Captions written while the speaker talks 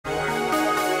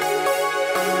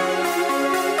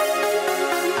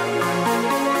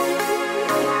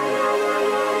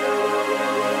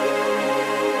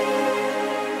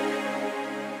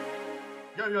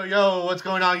what's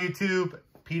going on, YouTube?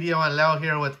 PDO and Leo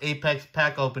here with Apex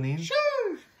pack opening.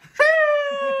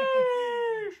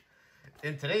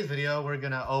 In today's video, we're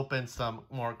going to open some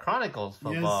more Chronicles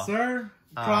Football. Yes, sir.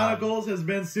 Chronicles has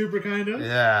been super kind of.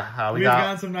 Yeah. We've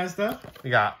gotten some nice stuff. We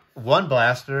got one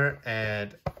blaster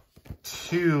and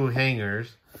 2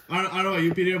 hangers. I don't know about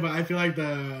you, PDO, but I feel like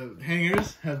the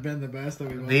hangers have been the best that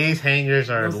we've opened. These hangers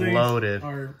are loaded.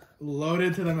 Are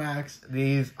loaded to the max.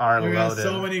 These are loaded. We got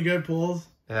so many good pulls.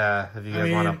 Yeah, if you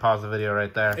guys want to pause the video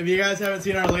right there. If you guys haven't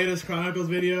seen our latest Chronicles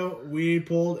video, we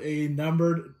pulled a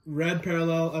numbered red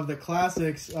parallel of the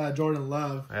classics Jordan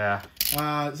Love. Yeah.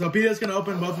 So PDO's going to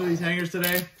open both of these hangers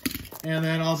today. And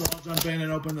then also I'll jump in and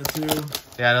open the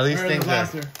 2. Yeah, no, these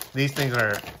things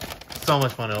are so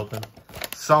much fun to open.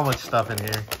 So much stuff in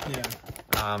here.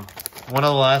 Yeah. One of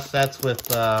the last sets with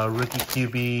rookie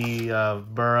QB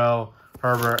of Burrow,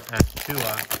 Herbert, and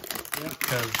Tua. Yep.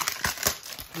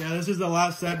 Yeah, this is the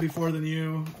last set before the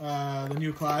new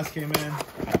class came in.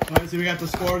 Obviously, we got the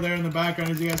score there in the background,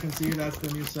 as you guys can see. That's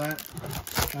the new set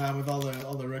with all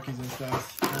the rookies and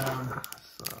stuff.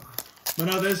 But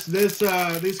no,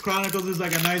 these Chronicles is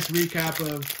like a nice recap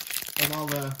of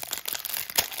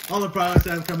all the products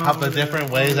that have come out. Of the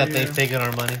different ways that they've taken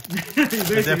our money.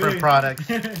 The different products.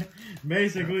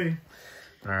 Basically.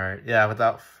 All right. Yeah.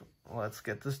 Let's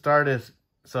get this started.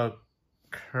 So,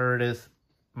 Curtis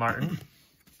Martin,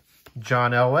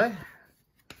 John Elway,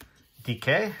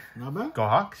 DK. Not bad. Go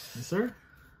Hawks. Yes, sir.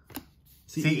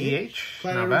 CEH.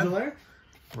 Clyde Not bad. Edwards-Helaire.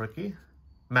 Rookie.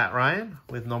 Matt Ryan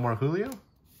with no more Julio.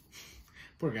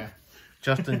 Poor guy.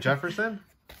 Justin Jefferson.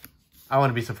 I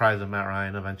wouldn't be surprised if Matt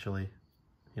Ryan eventually,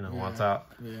 wants out.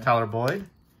 Yeah. Tyler Boyd.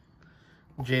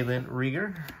 Jalen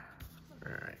Rieger.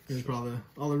 All right. Here's put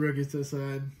all the rookies to the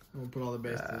side. We'll put all the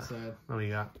base to the side. What do we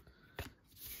got?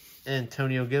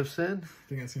 Antonio Gibson. I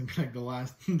think that's going to be like the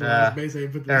last base I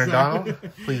put to the Aaron side. Donald.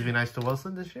 Please be nice to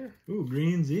Wilson this year. Ooh,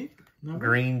 Green Zeke.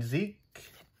 Green Zeke.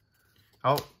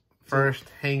 Oh, first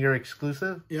hanger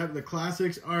exclusive. Yep, the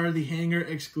classics are the hanger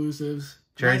exclusives.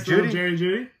 Jerry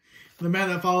Judy. The man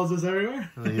that follows us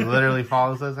everywhere. He literally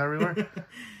follows us everywhere.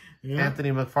 Yeah. Anthony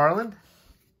McFarland.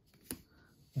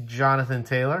 Jonathan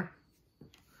Taylor.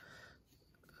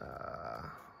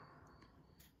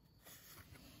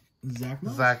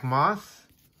 Zach Moss.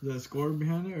 Is that a score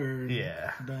behind it or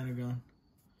Dynagon?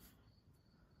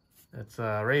 It's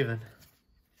a Raven.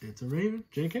 It's a Raven.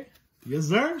 JK. Yes,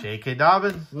 sir. J.K.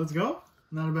 Dobbins. Let's go.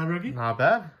 Not a bad rookie. Not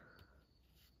bad.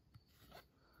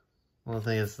 One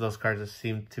thing is those cards just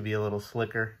seem to be a little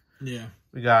slicker. Yeah.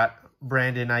 We got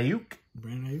Brandon Ayuk.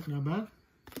 Not bad.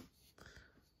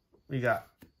 We got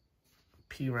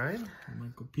P. Ryan.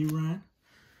 Michael P. Ryan.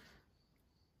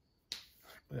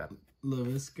 We got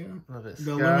LaVisca.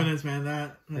 The Luminous, man.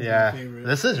 That's my favorite.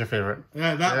 This is your favorite.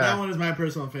 Yeah, that one is my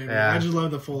personal favorite. Yeah. I just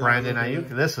love the full Brandon Ayuk.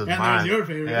 This is mine. And that was your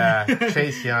favorite. Yeah.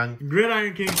 Chase Young.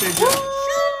 Gridiron King Chase Young.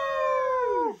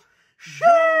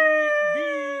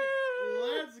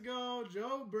 Let's go.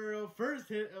 Joe Burrow. First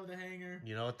hit of the hanger.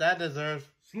 You know what that deserves?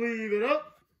 Sleeve it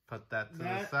up. Put that to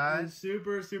the side. Is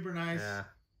super, super nice. Yeah.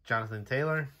 Jonathan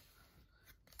Taylor.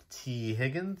 T.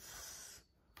 Higgins.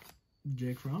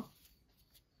 Jake Fromm.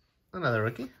 Another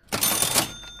rookie. Let's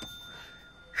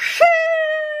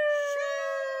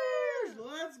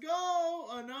go.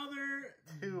 Another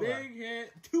big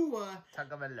hit. Tua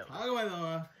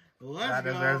Tagovailoa. Let's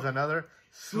go. There's another.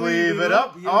 Sleeve it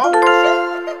up. Yes.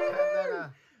 Oh.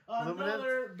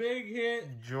 Another big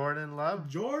hit. Jordan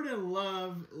Love. You're going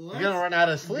to run out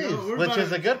of sleeves, which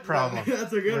is a good problem.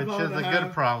 That's a good problem. Which is a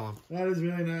good problem. That is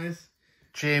really nice.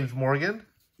 James Morgan.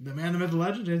 The man, the myth, the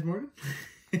legend, James Morgan.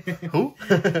 Who?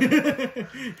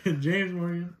 James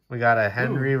Morgan. We got a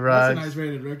Henry Ruggs. That's a nice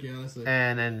rated rookie, honestly.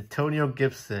 And Antonio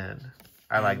Gibson.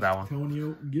 I like that one.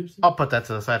 Antonio Gibson. I'll put that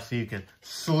to the side so you can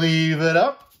sleeve it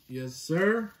up. Yes,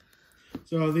 sir.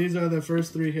 So these are the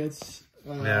first 3 hits.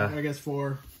 I guess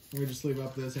 4. Let me just sleeve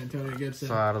up this Antonio Gibson.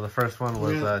 So out of the first one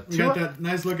was we got that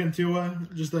nice looking Tua,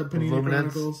 just the Panini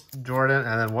Chronicles. Jordan,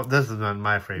 and then this is not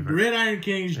my favorite. Gridiron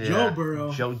Kings, Joe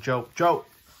Burrow. Joe.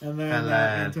 And then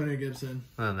Antonio Gibson.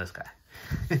 And then this guy.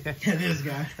 And this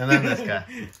guy. And then this guy.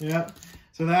 Yeah.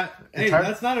 So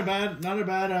that's not a bad. It's not a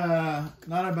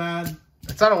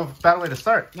bad way to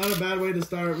start. Not a bad way to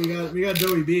start. We got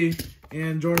Joey B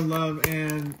and Jordan Love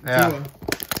and Tua.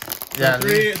 Yeah. So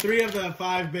three of the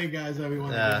 5 big guys that we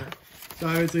want to get. So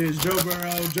obviously it's Joe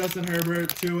Burrow, Justin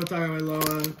Herbert, Tua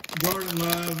Tagovailoa, Jordan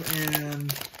Love,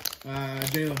 and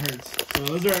Jalen Hurts. So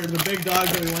those are the big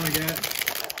dogs that we want to get.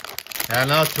 Yeah,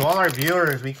 no, to all our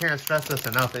viewers, we can't stress this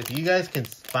enough. If you guys can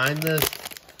find this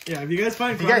Yeah, if you guys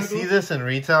find If you guys see this in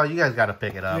retail, you guys got to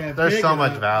pick it up. Yeah, There's so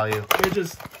much value.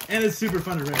 And it's super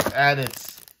fun to rip. And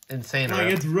it's insane. Like,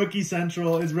 it's rookie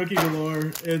central. It's rookie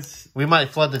galore. We might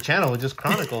flood the channel with just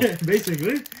Chronicles.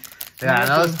 Basically. Yeah,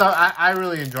 no, stuff. I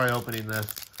really enjoy opening this.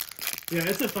 Yeah,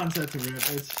 it's a fun set to rip.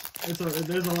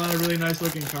 There's a lot of really nice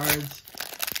looking cards.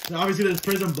 Obviously, there's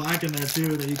Prizm Black in there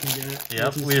too that you can get.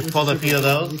 Yep, we've pulled a few of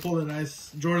those. We pulled a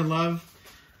nice Jordan Love,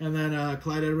 and then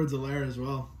Clyde Edwards-Helaire as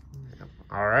well. Yep.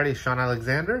 Alrighty, Sean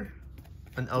Alexander,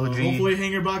 an OG. Hopefully,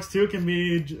 Hanger Box 2 can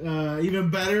be even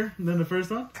better than the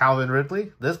first one. Calvin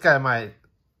Ridley. This guy might.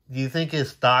 Do you think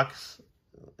his fantasy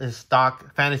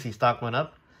stock went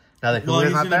up? Now that he's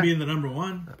going to be in the number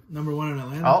one in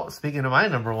Atlanta. Oh, speaking of my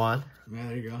number one. Yeah,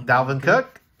 there you go. Dalvin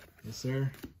Cook. Yes,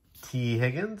 sir. T.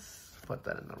 Higgins. Put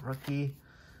that in the rookie.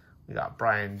 We got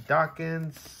Brian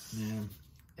Dawkins. Yeah.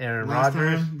 Aaron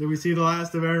Rodgers. Did we see the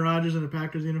last of Aaron Rodgers in the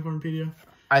Packers uniform, PDO?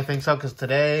 I think so, because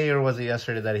today, or was it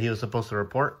yesterday, that he was supposed to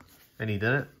report, and he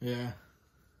didn't? Yeah.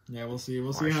 Yeah, we'll see.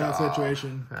 We'll see how that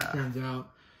situation turns out.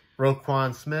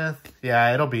 Roquan Smith.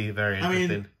 Yeah, it'll be very interesting. I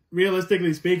mean,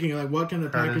 realistically speaking, like, what can the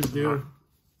Packers do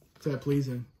to please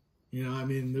him? You know, I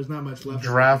mean, there's not much left.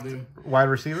 Draft wide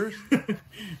receivers?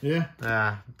 Yeah.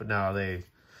 Yeah, but no,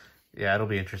 yeah, it'll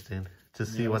be interesting to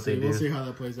see what they do. We'll see how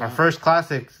that plays out. Our first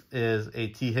classic is a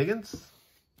T. Higgins.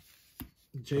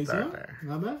 Chase Young?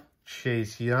 Not bad.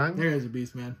 Chase Young. There is a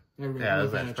beast, man. Yeah,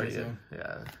 that's pretty good.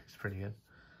 Yeah, he's pretty good.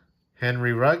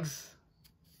 Henry Ruggs.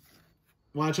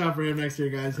 Watch out for him next year,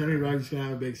 guys. Henry Ruggs is going to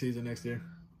have a big season next year.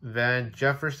 Van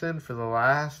Jefferson for the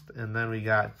last, and then we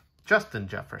got Justin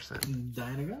Jefferson.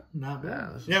 Dynaga? Not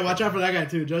bad. Yeah, watch out for that guy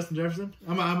too, Justin Jefferson.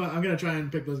 I'm gonna try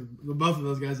and pick both of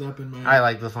those guys up in my. I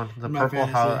like this one. The purple.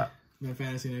 My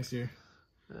fantasy next year.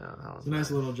 Yeah, it's a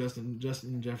nice little Justin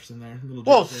Jefferson there.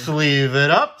 We'll sleeve it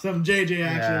up. Some JJ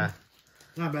action. Yeah.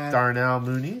 Not bad. Darnell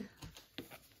Mooney.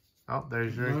 Oh,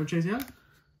 there's your another Chase Young.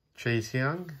 Chase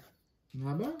Young.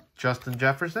 Not bad. Justin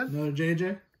Jefferson. Another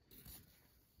JJ.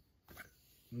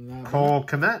 Cole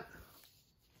Kmet.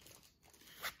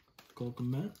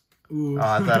 Ooh. Oh,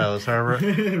 I thought it was Herbert.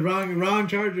 wrong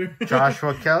Charger.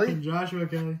 Joshua Kelly. Joshua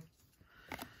Kelly.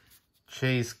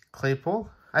 Chase Claypool.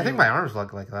 I think my arms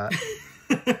look like that.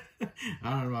 I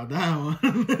don't know about that one.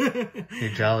 You're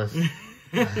jealous.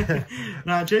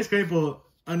 Nah, Chase Claypool,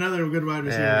 another good wide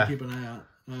receiver to keep an eye out.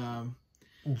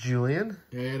 Julian.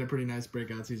 Yeah, he had a pretty nice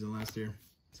breakout season last year.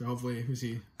 So hopefully we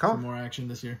see some more action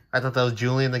this year. I thought that was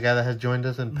Julian, the guy that has joined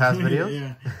us in past videos.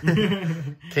 Yeah.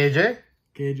 KJ.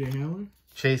 KJ Hamler.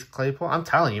 Chase Claypool. I'm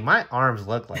telling you, my arms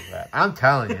look like that. I'm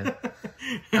telling you.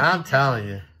 I'm telling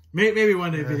you. Maybe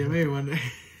one day, video. Maybe one day.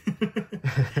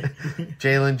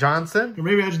 Jalen Johnson. Or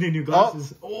maybe I just need new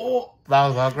glasses. Oh, that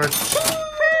was awkward.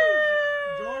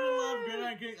 Jordan Love,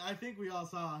 good King. I think we all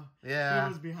saw. Yeah. Who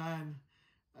was behind.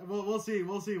 We'll see.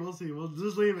 We'll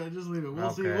just leave it.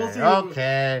 We'll see.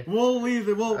 Okay. We'll leave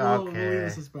it. We'll leave the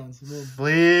suspense.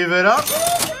 Leave it up.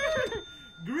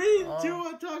 Green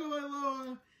Tua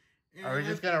Tagovailoa. Are we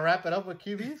just gonna wrap it up with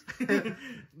QBs?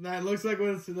 Nah, it looks like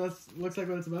what's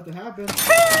about to happen.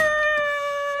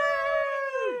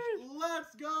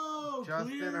 Let's go.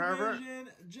 Justin Herbert.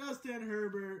 Justin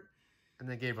Herbert. And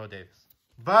then Gabriel Davis.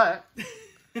 But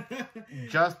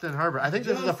Justin Herbert. I think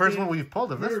this is the first one we've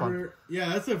pulled of this one. Yeah,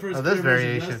 that's the first this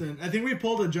variation. Justin. I think we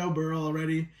pulled a Joe Burrow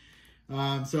already.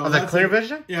 So that Clear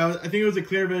Vision? Yeah, I think it was a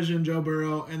Clear Vision Joe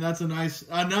Burrow, and that's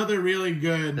another really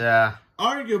good. Yeah.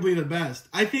 Arguably the best.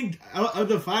 I think of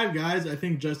the five guys, I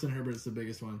think Justin Herbert's the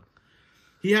biggest one.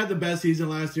 He had the best season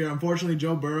last year. Unfortunately,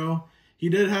 Joe Burrow, he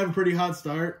did have a pretty hot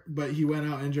start, but he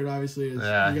went out injured, obviously,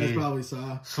 as you guys probably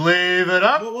saw. Sleeve it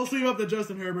up. We'll sleeve up the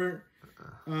Justin Herbert.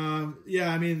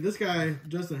 Yeah, I mean, this guy,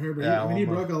 Justin Herbert, he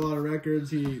broke a lot of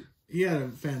records. He had a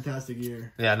fantastic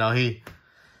year. Yeah, no, he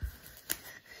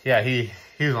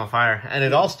was on fire. And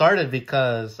it all started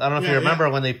because, I don't know if you remember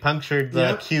when they punctured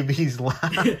the QB's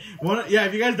line.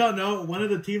 If you guys don't know, one of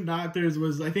the team doctors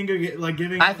was, I think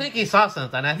giving... I think he saw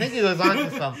something. I think he was onto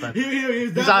something.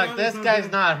 He's like, this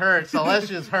guy's not hurt, so let's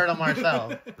just hurt him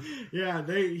ourselves. Yeah,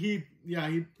 he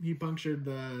punctured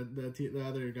the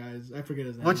other guys. I forget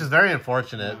his name. Which is very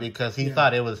unfortunate because he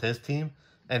thought it was his team.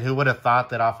 And who would have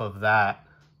thought that off of that,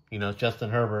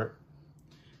 Justin Herbert.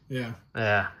 Yeah.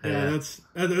 That's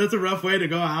a rough way to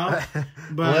go out.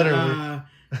 But literally.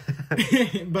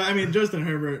 But I mean, Justin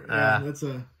Herbert,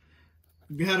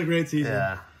 he had a great season.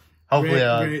 Yeah. Hopefully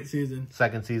great season.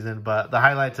 Second season. But the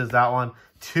highlights is that one.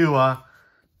 Tua,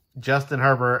 Justin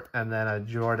Herbert, and then a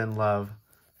Jordan Love.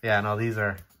 Yeah, no, these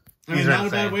are not a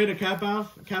bad way to cap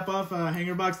off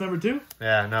Hanger Box number 2.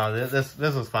 Yeah, no, this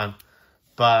was fun.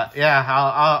 But yeah,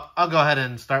 I'll go ahead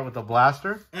and start with the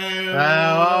blaster.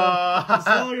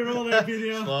 Slow your roll there,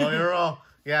 video. Slow your roll.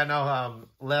 Yeah, no.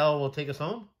 Leo will take us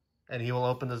home, and he will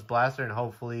open this blaster, and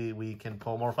hopefully we can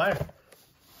pull more fire.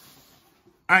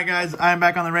 All right, guys, I'm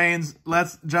back on the reins.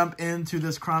 Let's jump into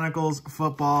this Chronicles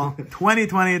Football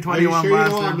 2020-21 Are you sure blaster. You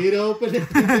don't want me to open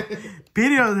it?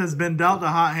 Pedro has been dealt a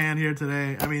hot hand here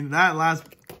today. I mean, that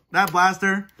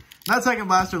second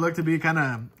blaster looked to be kind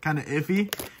of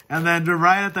iffy. And then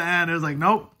right at the end, it was like,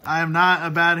 nope, I am not a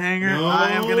bad hanger. No. I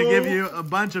am going to give you a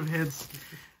bunch of hits.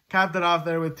 Capped it off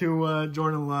there with Tua,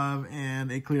 Jordan Love, and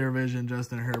a clear vision,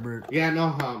 Justin Herbert. Yeah,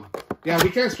 no, yeah, we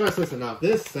can't stress this enough.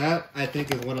 This set, I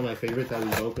think, is one of my favorites that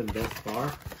we've opened thus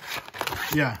far.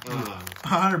 Yeah,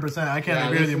 100%. I can't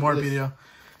agree with you more, Pedro.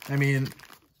 I mean,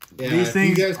 these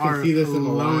things you guys can are see this in the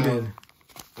loaded.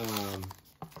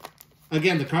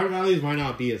 Again, the card values might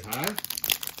not be as high,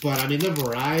 but I mean, the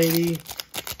variety,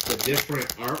 the different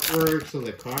artworks of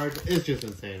the cards, it's just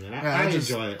insane, man. I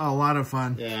enjoy it. A lot of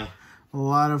fun. Yeah. A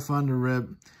lot of fun to rip.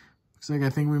 Looks like I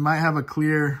think we might have a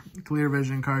clear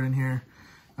vision card in here.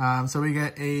 So we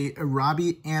get a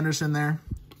Robbie Anderson there.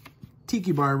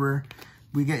 Tiki Barber.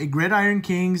 We get a Gridiron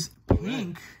Kings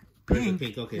pink.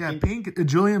 Okay, yeah, pink.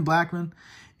 Julian Blackmon.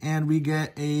 And we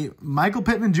get a Michael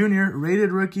Pittman Jr.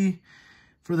 rated rookie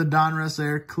for the Donruss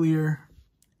there. Clear.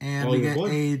 And we get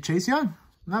a Chase Young.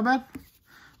 Not bad.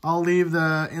 I'll leave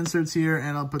the inserts here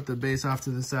and I'll put the base off to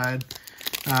the side.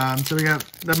 So we got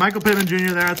the Michael Pittman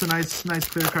Jr. there. That's a nice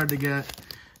clear card to get.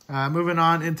 Moving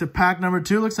on into pack number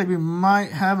 2. Looks like we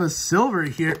might have a silver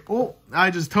here. Oh, I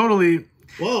just totally...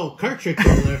 Whoa, card tricks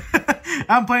over there.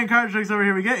 I'm playing card tricks over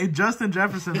here. We get a Justin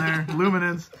Jefferson there.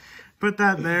 Luminance. Put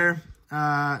that there.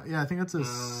 Yeah, I think that's a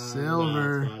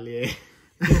silver.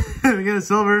 We get a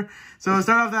silver. So we'll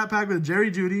start off that pack with Jerry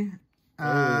Jeudy.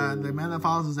 The man that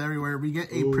follows us everywhere. We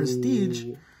get a Prestige.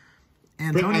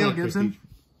 Antonio Gibson. Prestige.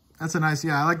 That's a nice,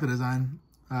 yeah, I like the design.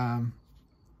 And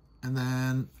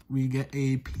then we get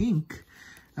a pink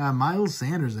Miles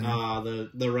Sanders in it.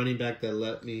 The running back that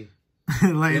let me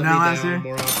let you down last year.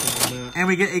 More often than that. And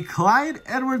we get a Clyde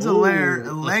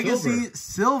Edwards-Helaire Legacy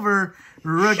silver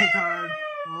rookie card.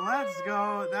 Let's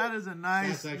go. That is a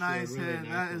nice hit. Nice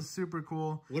that is super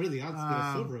cool. What are the odds to get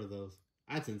a silver of those?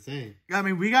 That's insane. I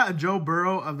mean, we got a Joe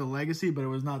Burrow of the Legacy, but it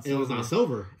was not silver. It was not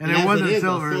silver. And it wasn't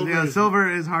silver. Yeah,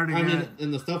 silver is hard to get. I mean,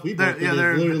 in the stuff we bought,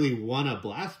 there's literally won a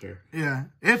blaster. Yeah.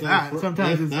 If that.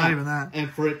 Sometimes it's not even that. And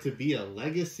for it to be a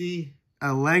Legacy.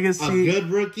 A Legacy. A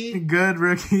good rookie. Good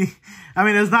rookie. I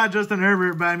mean, it's not Justin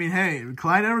Herbert, but I mean, hey,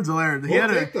 Clyde Edwards-Helaire.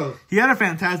 He had a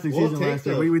fantastic season last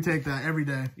year. We take that every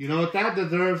day. You know what that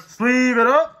deserves? Sleeve it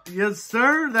up. Yes,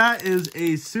 sir. That is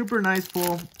a super nice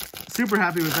pull. Super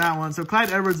happy with that one. So Clyde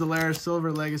Edwards-Helaire,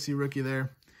 silver Legacy rookie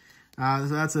there. So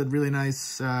that's a really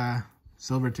nice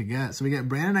silver to get. So we get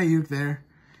Brandon Ayuk there.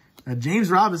 James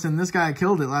Robinson. This guy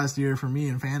killed it last year for me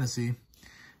in fantasy.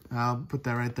 I'll put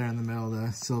that right there in the middle,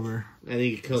 the silver. I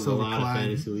think he killed a lot of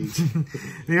fantasy leagues.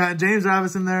 We got James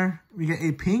Robinson there. We get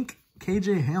a pink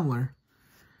KJ Hamler.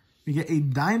 We get a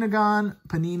Dynagon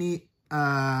Panini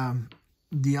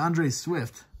DeAndre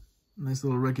Swift. Nice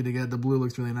little rookie to get. The blue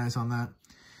looks really nice on that.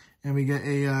 And we get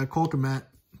a Cole Kmet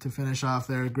to finish off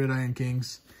there, Gridiron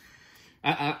Kings.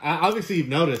 I obviously you've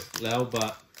noticed, Leo,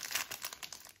 but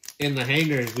in the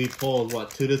hangers, we pulled,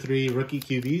 what, 2 to 3 rookie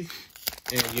QBs?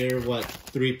 And you're, what,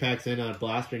 3 packs in on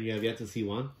Blaster and you have yet to see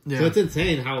one? Yeah. So it's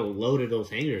insane how loaded those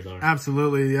hangers are.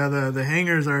 Absolutely. Yeah, the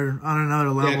hangers are on another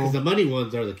level. Yeah, because the money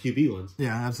ones are the QB ones.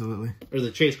 Yeah, absolutely. Or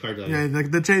the chase cards. Yeah,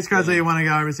 the chase cards that you want to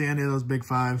get, obviously, any of those big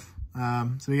 5.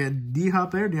 So we get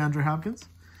D-Hop there, DeAndre Hopkins.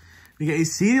 We get a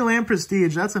CeeDee Lamb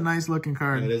Prestige. That's a nice looking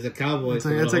card. Yeah, it is a Cowboy. It's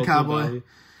a Cowboy.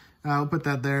 I'll put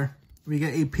that there. We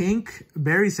get a pink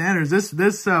Barry Sanders.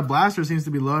 This blaster seems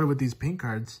to be loaded with these pink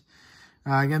cards.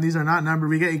 Again, these are not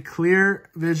numbered. We get a clear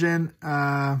vision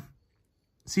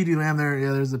CeeDee Lamb there.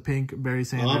 Yeah, there's the pink Barry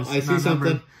Sanders. I see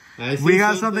something. We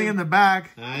got something in the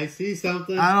back. I see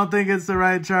something. I don't think it's the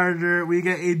right Charger. We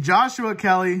get a Joshua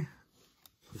Kelly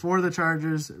for the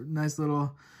Chargers. Nice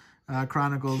little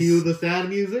Chronicles. Cue the sad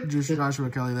music.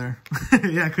 Joshua Kelly there.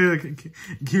 Yeah,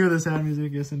 cue the sad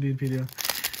music. Yes, indeed, PDO.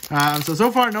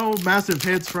 So far, no massive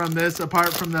hits from this,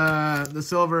 apart from the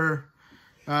silver.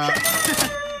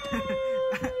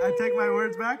 I take my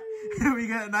words back. We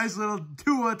get a nice little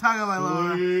Tua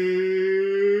Tagovailoa.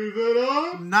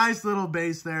 Nice little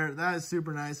base there. That is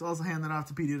super nice. Also hand that off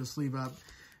to PD to sleeve up.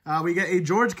 We get a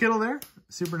George Kittle there.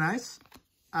 Super nice.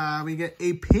 We get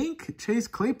a pink Chase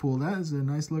Claypool. That is a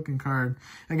nice looking card.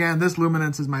 Again, this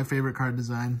Luminance is my favorite card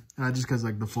design. Just because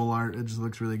like the full art, it just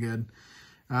looks really good.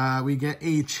 We get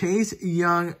a Chase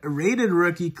Young rated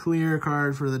rookie clear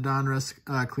card for the Donruss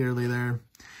clearly there.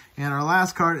 And our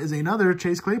last card is another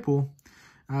Chase Claypool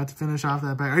to finish off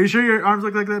that pack. Are you sure your arms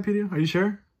look like that, PDU? Are you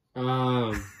sure?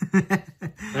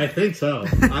 I think so.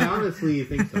 I honestly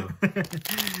think so.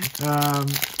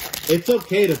 It's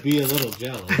okay to be a little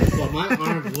jealous, but my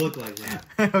arms look like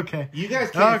that. Okay. You guys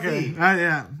can't see.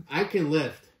 Yeah. I can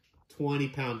lift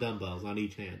 20-pound dumbbells on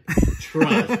each hand.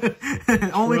 Trust.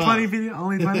 Only 20, PDU?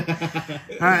 Only 20?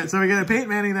 All right, so we get a Peyton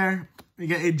Manning there. We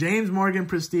get a James Morgan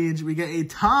Prestige. We get a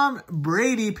Tom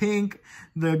Brady pink,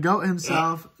 the GOAT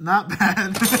himself. Not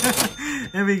bad.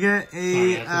 And we get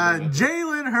a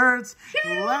Jalen Hurts.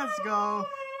 Let's go.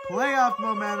 Playoff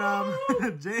momentum.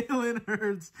 Jalen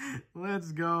Hurts.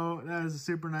 Let's go. That is a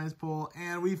super nice pull.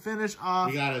 And we finish off.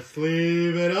 We got to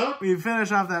sleeve it up. We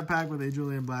finish off that pack with a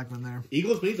Julian Blackmon there.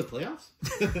 Eagles made the playoffs?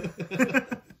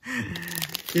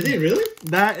 Did they really?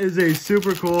 That is a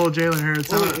super cool Jalen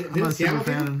Hurts. Oh, I'm a super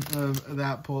fan of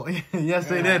that pull. Yes,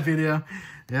 they did, video.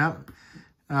 Yep.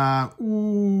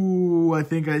 Ooh, I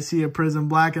think I see a Prizm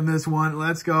Black in this one.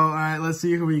 Let's go. All right, let's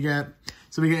see who we get.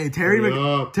 So we get a Terry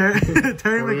McLaurin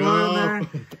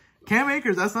there. Cam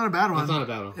Akers, that's not a bad one. That's not a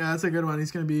bad one. Yeah, that's a good one.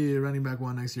 He's going to be running back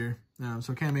 1 next year.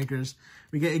 So Cam Akers.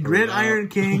 We get a Gridiron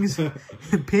Kings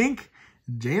pink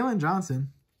Jalen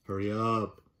Johnson. Hurry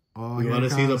up. Oh, you want to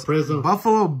see the Prizm?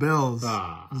 Buffalo Bills.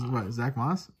 This is what, Zach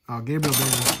Moss? Oh, Gabriel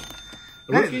Davis.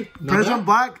 Hey, Prizm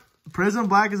Black. Prizm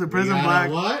Black is a Prizm Black.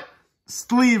 What?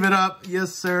 Sleeve it up.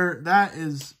 Yes, sir. That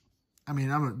is... I mean,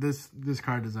 this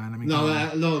card design. I mean,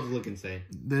 no, look insane.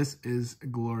 This is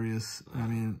glorious. I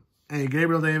mean, hey,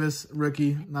 Gabriel Davis,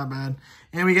 rookie, not bad.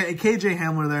 And we get a KJ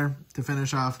Hamler there to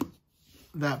finish off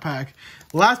that pack.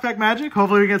 Last pack magic.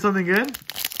 Hopefully we get something good.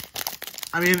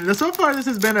 I mean, so far this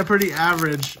has been a pretty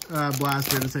average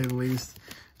blaster to say the least.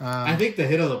 I think the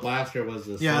hit of the blaster was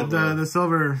the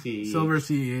silver. The silver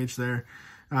CEH there.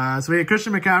 So we had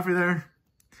Christian McCaffrey there.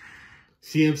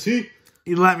 CMC.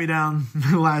 He let me down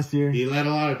last year. He let a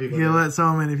lot of people down. He let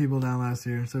so many people down last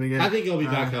year. So we get. I think he'll be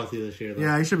back healthy this year, though.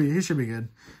 Yeah, he should be good.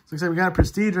 So looks like we got a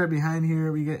Prestige right behind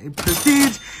here. We get a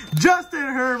Prestige Justin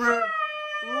Herbert.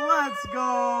 Let's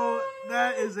go.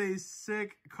 That is a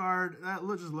sick card.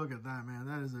 Just look at that, man.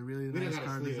 That is a really nice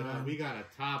card design. We got a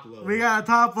top load. We got to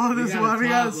top load this one. We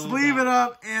got to sleeve it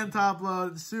up and top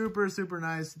load. Super, super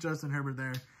nice. Justin Herbert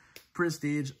there.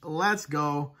 Prestige. Let's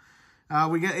go.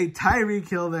 We get a Tyreek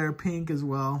Hill there, pink as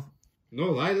well.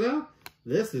 No lie, though.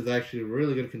 This is actually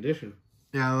really good condition.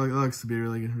 Yeah, it looks to be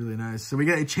really nice. So we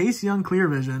get a Chase Young Clear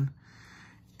Vision.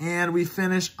 And we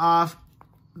finish off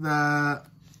the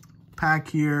pack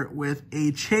here with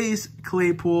a Chase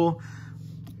Claypool.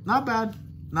 Not bad.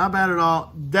 Not bad at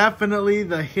all. Definitely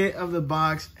the hit of the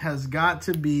box has got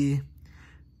to be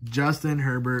Justin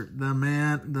Herbert. The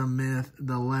man, the myth,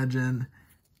 the legend.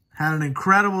 Had an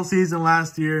incredible season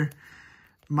last year.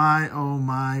 My, oh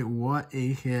my, what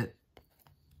a hit.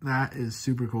 That is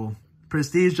super cool.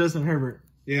 Prestige Justin Herbert.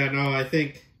 Yeah, no, I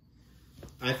think,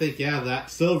 yeah, that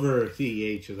silver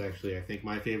CEH is actually, I think,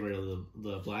 my favorite of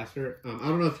the blaster. I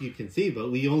don't know if you can see, but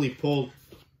we only pulled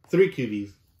 3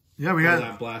 QBs. Yeah, we got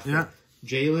that blaster. Yeah.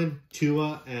 Jalen,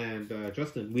 Tua, and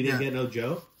Justin. We didn't get no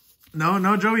Joe.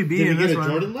 No Joey B. Did we get a one.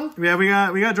 Jordan Love? Yeah, we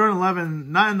got Jordan Love,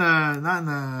 not in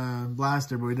the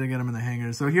blaster, but we did get him in the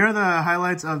hangers. So here are the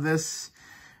highlights of this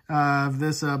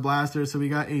blaster. So we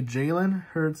got a Jalen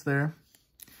Hurts there,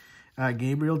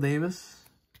 Gabriel Davis,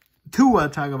 Tua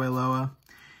Tagovailoa,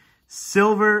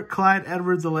 silver Clyde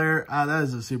Edwards-Helaire. That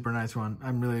is a super nice one.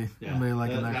 I'm really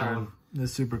liking that card.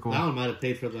 It's super cool. That one might have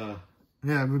paid for the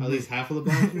at least half of the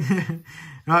blaster.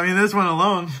 I mean, this one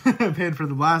alone paid for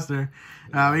the blaster.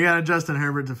 We got a Justin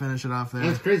Herbert to finish it off there.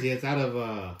 That's crazy. It's out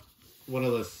of one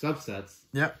of the subsets.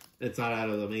 Yep. It's not out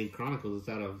of the main Chronicles. It's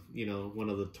out of, one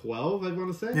of the 12, I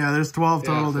want to say. Yeah, there's 12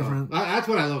 total different. That's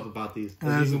what I love about these.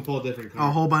 Because you can pull different cards.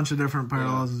 A whole bunch of different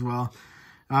parallels as well.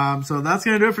 So that's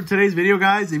going to do it for today's video,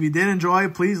 guys. If you did enjoy,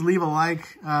 please leave a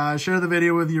like. Share the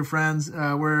video with your friends.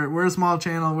 We're a small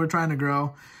channel. We're trying to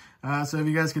grow. So if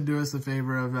you guys could do us the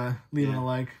favor of leaving a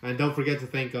like. And don't forget to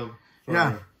thank them.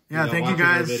 Thank you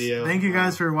guys. Thank you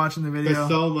guys for watching the video. There's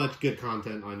so much good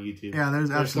content on YouTube. Yeah,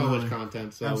 there's absolutely so much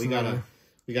content. So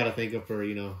we gotta thank them for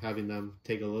having them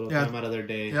take a little time out of their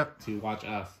day to watch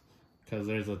us, because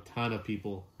there's a ton of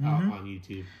people out on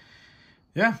YouTube.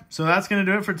 Yeah, so that's going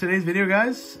to do it for today's video,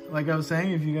 guys. Like I was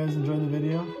saying, if you guys enjoyed the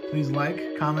video, please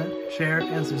like, comment, share,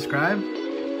 and subscribe.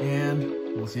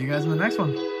 And we'll see you guys in the next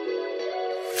one.